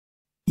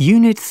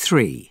Unit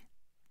 3.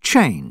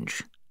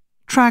 Change.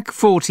 Track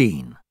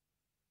 14.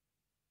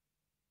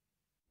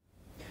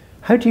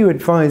 How do you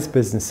advise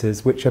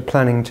businesses which are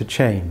planning to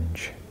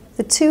change?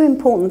 The two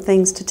important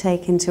things to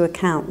take into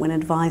account when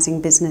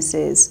advising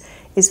businesses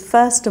is,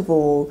 first of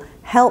all,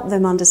 help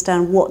them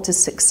understand what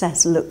does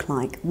success look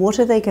like. What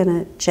are they going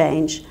to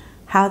change?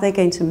 How are they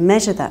going to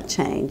measure that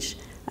change?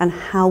 And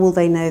how will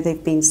they know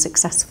they've been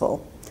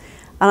successful?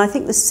 And I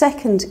think the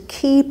second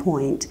key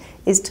point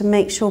is to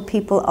make sure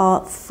people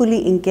are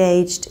fully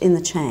engaged in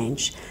the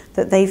change,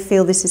 that they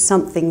feel this is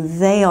something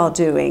they are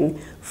doing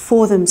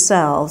for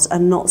themselves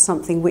and not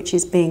something which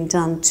is being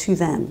done to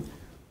them.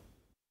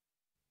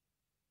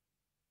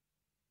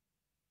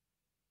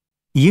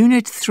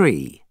 Unit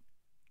 3.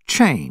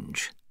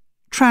 Change.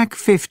 Track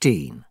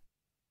 15.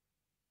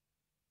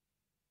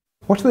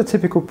 What are the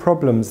typical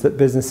problems that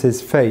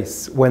businesses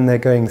face when they're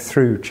going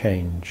through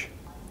change?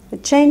 The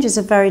change is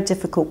a very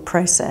difficult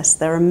process.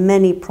 There are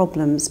many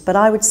problems, but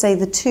I would say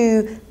the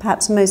two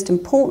perhaps most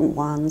important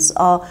ones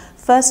are,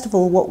 first of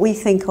all, what we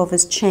think of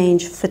as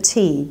change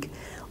fatigue.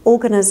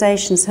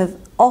 Organisations have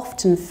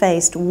often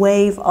faced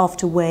wave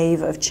after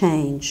wave of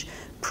change,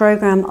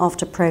 programme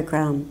after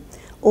programme.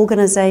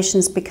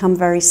 Organisations become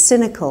very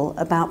cynical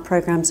about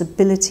programmes'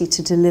 ability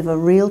to deliver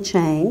real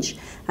change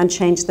and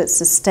change that's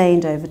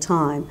sustained over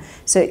time.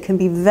 So it can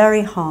be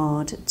very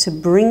hard to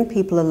bring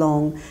people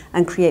along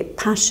and create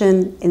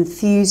passion,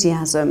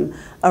 enthusiasm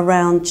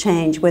around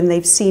change when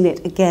they've seen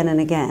it again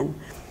and again.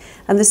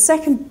 And the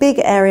second big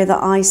area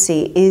that I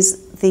see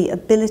is the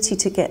ability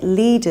to get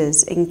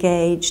leaders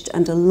engaged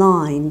and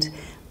aligned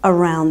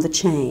around the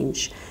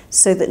change,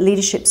 so that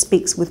leadership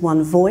speaks with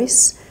one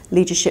voice.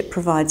 Leadership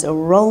provides a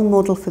role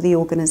model for the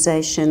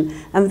organisation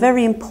and,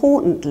 very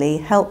importantly,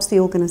 helps the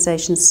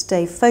organisation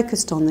stay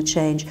focused on the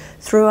change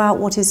throughout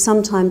what is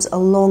sometimes a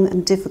long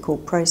and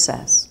difficult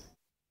process.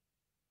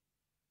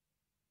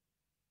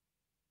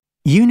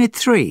 Unit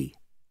 3.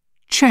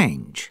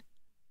 Change.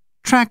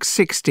 Track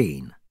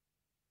 16.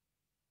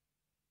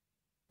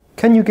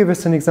 Can you give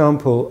us an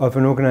example of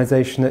an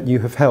organisation that you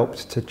have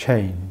helped to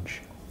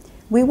change?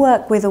 We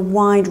work with a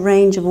wide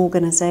range of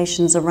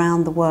organisations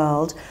around the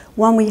world.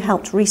 One we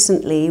helped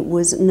recently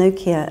was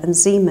Nokia and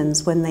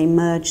Siemens when they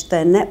merged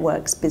their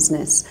networks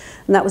business.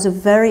 And that was a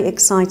very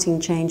exciting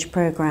change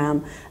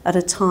programme at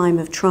a time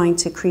of trying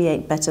to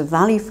create better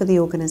value for the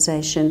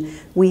organisation.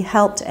 We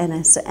helped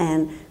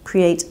NSN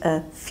create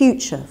a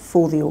future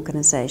for the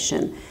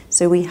organisation.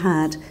 So we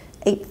had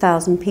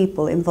 8,000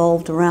 people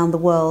involved around the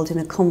world in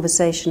a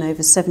conversation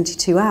over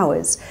 72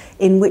 hours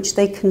in which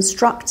they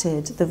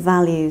constructed the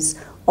values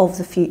of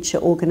the future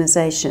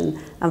organisation,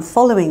 and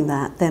following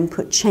that then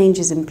put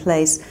changes in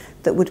place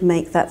that would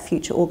make that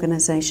future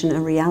organisation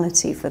a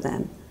reality for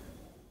them.